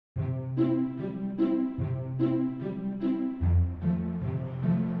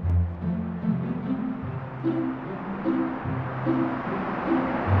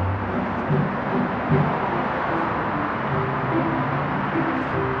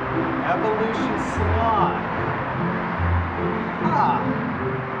Evolution Salon. Ah,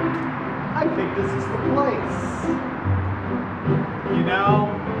 I think this is the place. You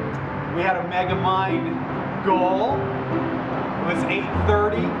know, we had a Megamind goal. It was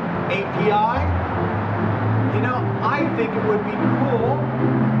 8:30 API. You know, I think it would be cool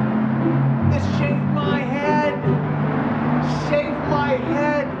to shave my head. Shave my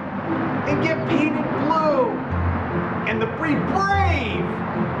head and get painted blue. And to be brave.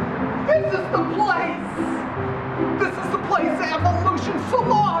 This is the place. This is the place, Evolution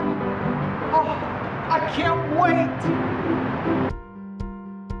Salon. Oh, I can't wait.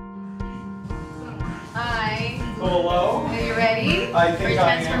 Hi. Hello. Are you ready? I think for your I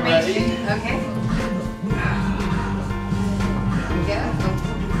am transformation? ready. Okay. Here we go.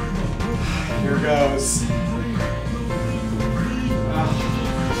 Here goes.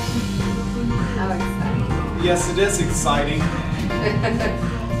 How exciting. Yes, it is exciting.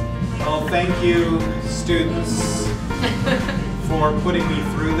 Well, thank you, students, for putting me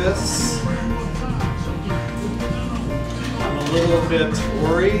through this. I'm a little bit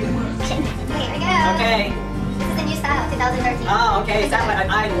worried. Here we go. Okay. This is a new style, 2013. Oh, okay. Is that what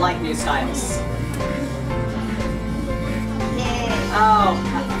I like new styles? Yeah. Oh.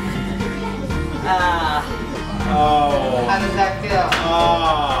 Oh. How does that feel?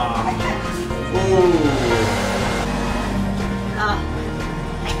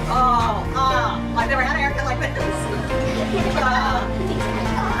 I've never had a haircut like this.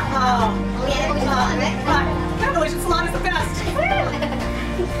 Evolution Salon is the best.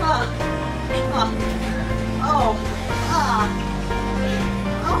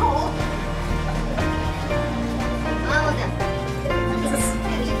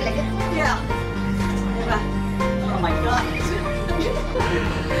 Yeah. Oh my God.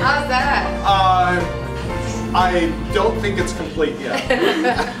 How's that? I don't think it's complete yet.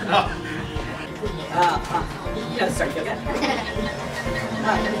 Sorry, okay.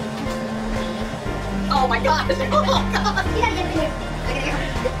 Oh my God! Oh God!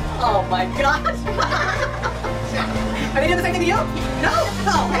 Oh my God! Are they doing the same thing to you? No?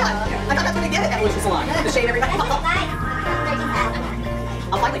 Oh man! I thought that's what they did at Evolution Salon. To shade everybody.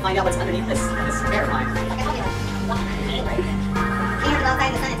 I'll finally find out what's underneath this hairline.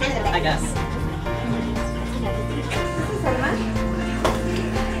 I guess.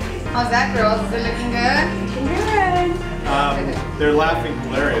 How's that, girls? Is it looking good? Good. They're laughing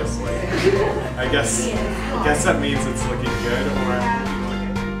hilariously. I guess that means it's looking good, or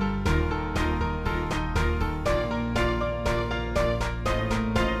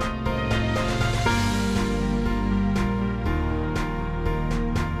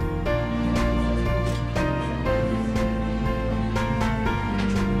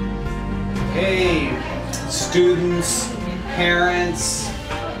hey, students, parents,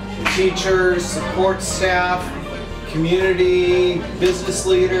 teachers, support staff, community, business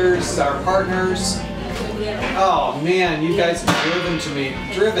leaders, our partners. Oh man, you guys have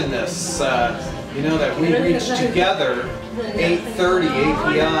driven this. You know that we reach together 8:30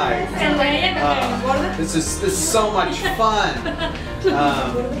 API. This is so much fun.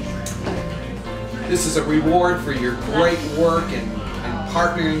 This is a reward for your great work and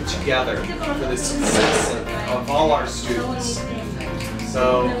partnering together for the success of all our students.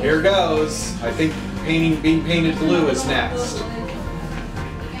 So here goes. I think being painted blue is next.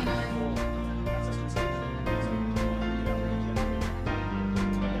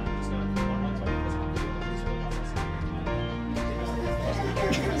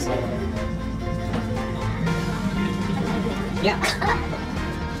 Yeah. I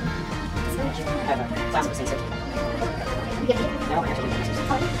have a class with sensor. No, actually,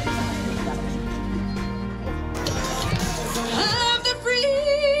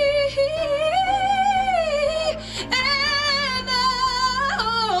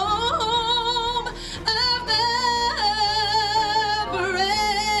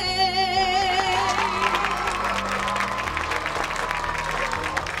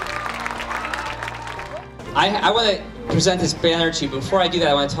 I want to present this banner to you. Before I do that,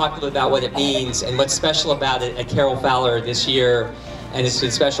 I want to talk a little about what it means and what's special about it at Carroll Fowler this year, and it's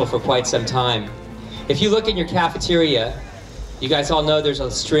been special for quite some time. If you look in your cafeteria, you guys all know there's a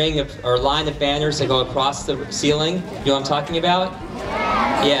string of, or line of banners that go across the ceiling. You know what I'm talking about?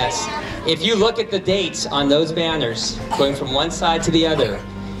 Yes. If you look at the dates on those banners, going from one side to the other,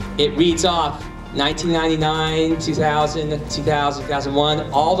 it reads off 1999, 2000,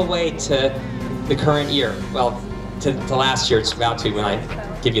 2001, all the way to the current year. Well, to last year, it's about to when I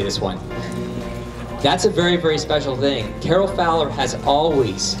give you this one. That's a very, very special thing. Carroll Fowler has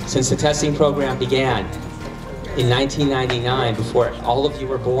always, since the testing program began in 1999, before all of you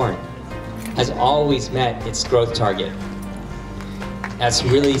were born, has always met its growth target. That's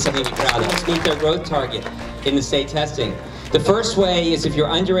really something to be proud of. Let's meet their growth target in the state testing. The first way is if you're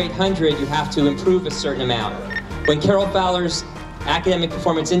under 800, you have to improve a certain amount. When Carroll Fowler's academic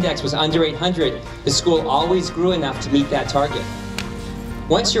performance index was under 800, the school always grew enough to meet that target.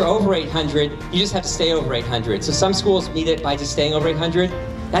 Once you're over 800, you just have to stay over 800. So some schools meet it by just staying over 800.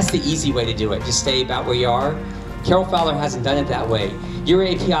 That's the easy way to do it. Just stay about where you are. Carroll Fowler hasn't done it that way. Your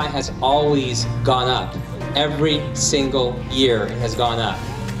API has always gone up. Every single year it has gone up.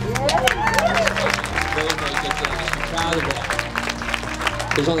 Very, very good thing. You should be proud of that.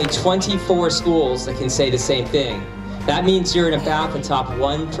 There's only 24 schools that can say the same thing. That means you're in about the top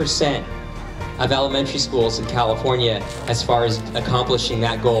 1% of elementary schools in California as far as accomplishing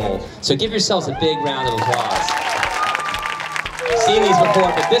that goal. So give yourselves a big round of applause. You've seen these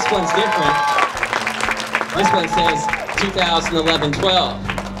before, but this one's different. This one says 2011-12.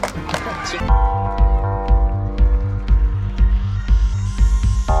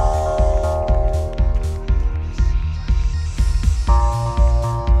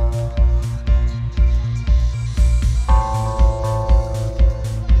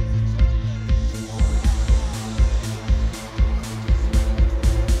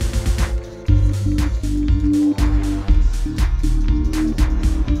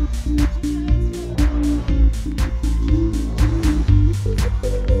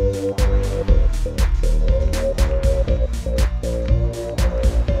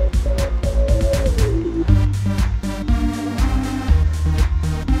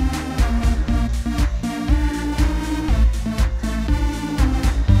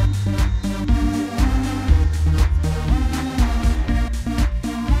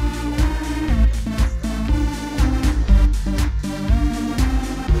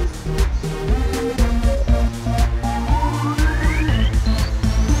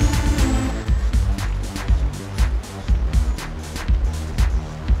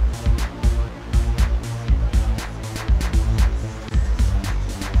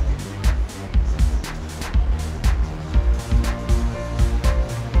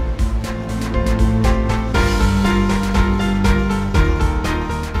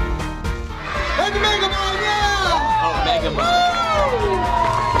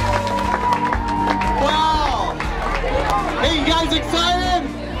 Wow! Hey, you guys excited?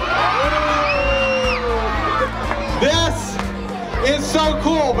 This is so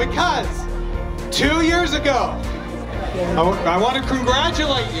cool because 2 years ago, I want to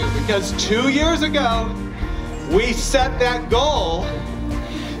congratulate you because 2 years ago, we set that goal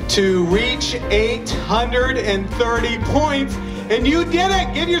to reach 830 points, and you did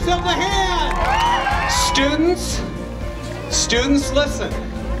it! Give yourself a hand! Students, listen.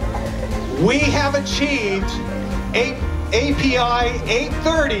 We have achieved API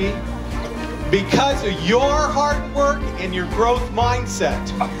 830 because of your hard work and your growth mindset.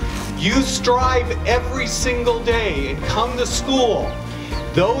 You strive every single day and come to school.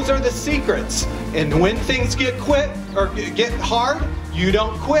 Those are the secrets. And when things get hard, you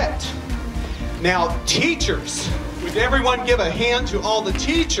don't quit. Now, teachers, would everyone give a hand to all the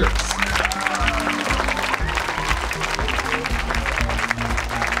teachers?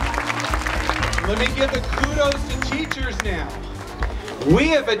 Let me give the kudos to teachers now. We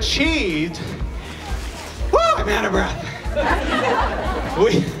have achieved, I'm out of breath.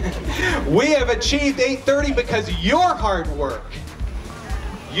 We have achieved 830 because of your hard work.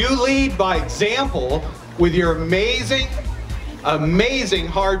 You lead by example with your amazing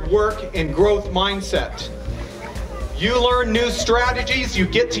hard work and growth mindset. You learn new strategies, you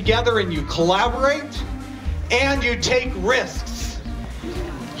get together and you collaborate, and you take risks.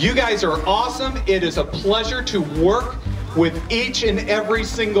 You guys are awesome. It is a pleasure to work with each and every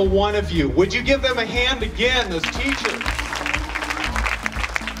single one of you. Would you give them a hand again, those teachers?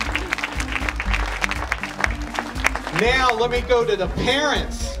 Now let me go to the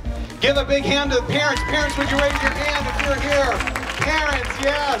parents. Give a big hand to the parents. Parents, would you raise your hand if you're here? Parents,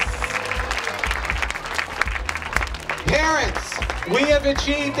 yes. Parents, we have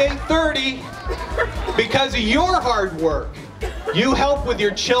achieved 830 because of your hard work. You help with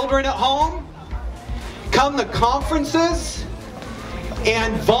your children at home, come to conferences,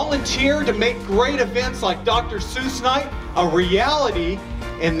 and volunteer to make great events like Dr. Seuss Night a reality,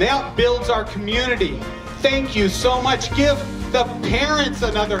 and that builds our community. Thank you so much. Give the parents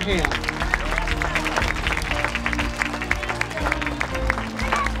another hand.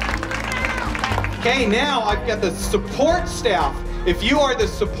 Okay, now I've got the support staff. If you are the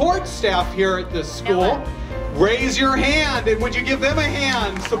support staff here at this school, raise your hand, and would you give them a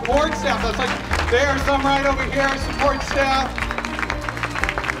hand? Support staff, that's like, there's some right over here, support staff.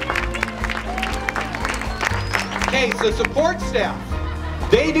 Okay, so support staff.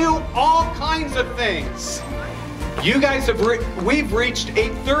 They do all kinds of things. You guys we've reached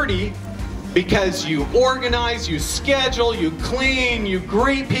 8:30 because you organize, you schedule, you clean, you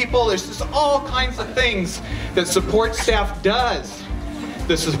greet people. There's just all kinds of things that support staff does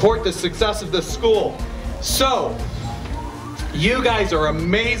to support the success of the school. So, you guys are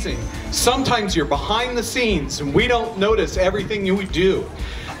amazing. Sometimes you're behind the scenes and we don't notice everything you do,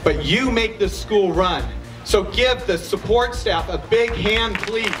 but you make this school run. So give the support staff a big hand,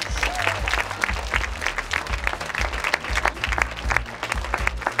 please.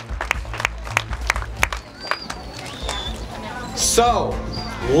 So,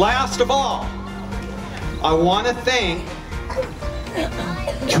 last of all, I want to thank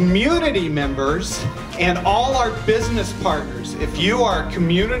community members and all our business partners. If you are a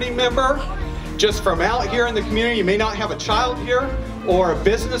community member, just from out here in the community, you may not have a child here, or a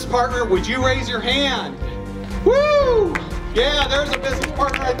business partner, would you raise your hand? Woo! Yeah, there's a business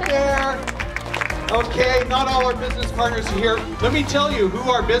partner right there. Okay, not all our business partners are here. Let me tell you who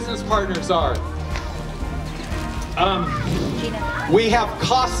our business partners are. We have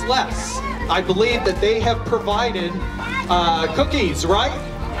Cost Less. I believe that they have provided cookies, right?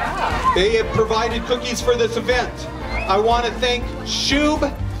 They have provided cookies for this event. I want to thank Shub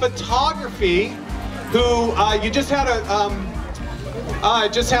Photography, who you just had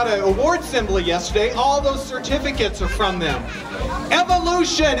an award assembly yesterday. All those certificates are from them.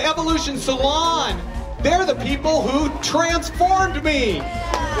 Evolution Salon. They're the people who transformed me.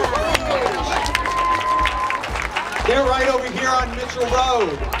 They're right over here on Mitchell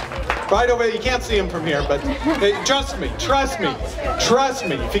Road. Right over there. You can't see them from here, but trust me.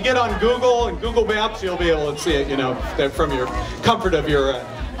 If you get on Google and Google Maps, you'll be able to see it, you know, from your comfort of your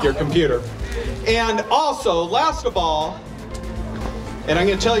computer. And also, last of all, and I'm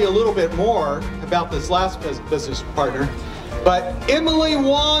going to tell you a little bit more about this last business partner, but Emily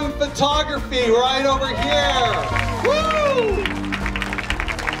Wong Photography right over here. Woo!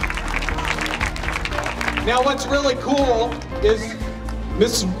 Now what's really cool is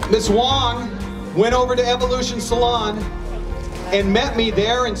Miss Wong went over to Evolution Salon and met me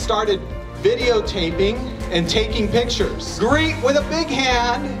there and started videotaping and taking pictures. Greet with a big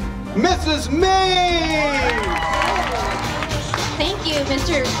hand, Mrs. May! Thank you,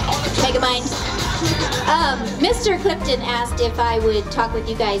 Mr. Megamind. Mr. Clifton asked if I would talk with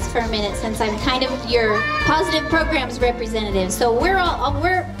you guys for a minute since I'm kind of your positive programs representative. So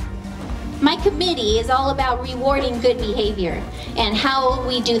my committee is all about rewarding good behavior and how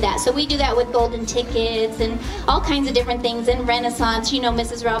we do that. So we do that with golden tickets and all kinds of different things in Renaissance. You know,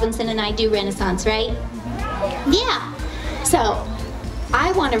 Mrs. Robinson and I do Renaissance, right? Yeah. So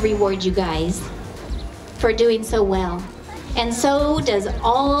I want to reward you guys for doing so well. And so does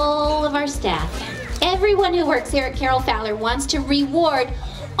all of our staff. Everyone who works here at Carroll Fowler wants to reward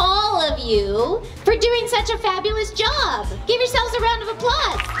all of you for doing such a fabulous job. Give yourselves a round of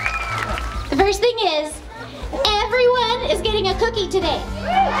applause. The first thing is, everyone is getting a cookie today.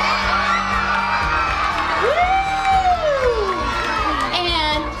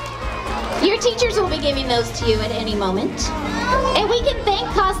 And your teachers will be giving those to you at any moment. And we can thank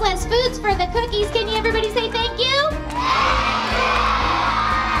Cost Less Foods for the cookies. Can you everybody say thank you?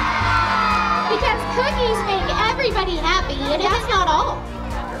 Because cookies make everybody happy, and that's not all.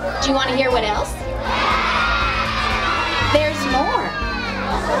 Do you want to hear what else? There's more.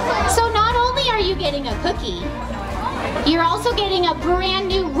 So not only are you getting a cookie, you're also getting a brand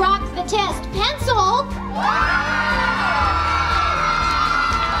new Rock the Test pencil.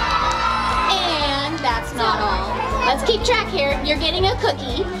 And that's not all. Let's keep track here. You're getting a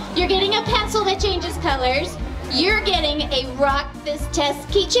cookie, you're getting a pencil that changes colors, you're getting a Rock This Test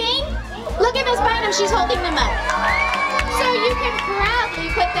keychain. Look at Miss Bynum, she's holding them up. So you can proudly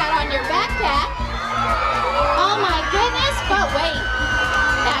put that on your backpack. Oh my goodness, but wait,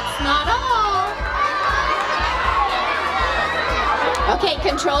 that's not all. Okay,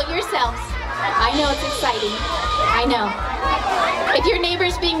 control yourselves. I know it's exciting. I know. If your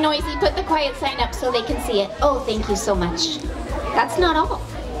neighbor's being noisy, put the quiet sign up so they can see it. Oh, thank you so much. That's not all.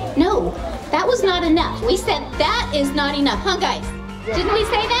 No, that was not enough. We said that is not enough, huh guys? Didn't we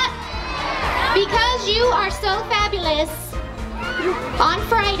say that? Because you are so fabulous, on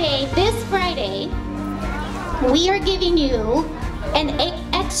Friday, this Friday, we are giving you an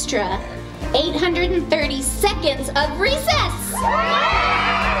extra 830 seconds of recess.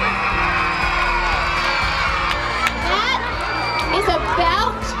 That is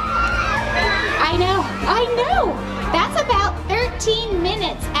about, I know, that's about 13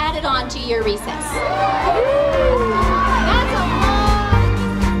 minutes added on to your recess.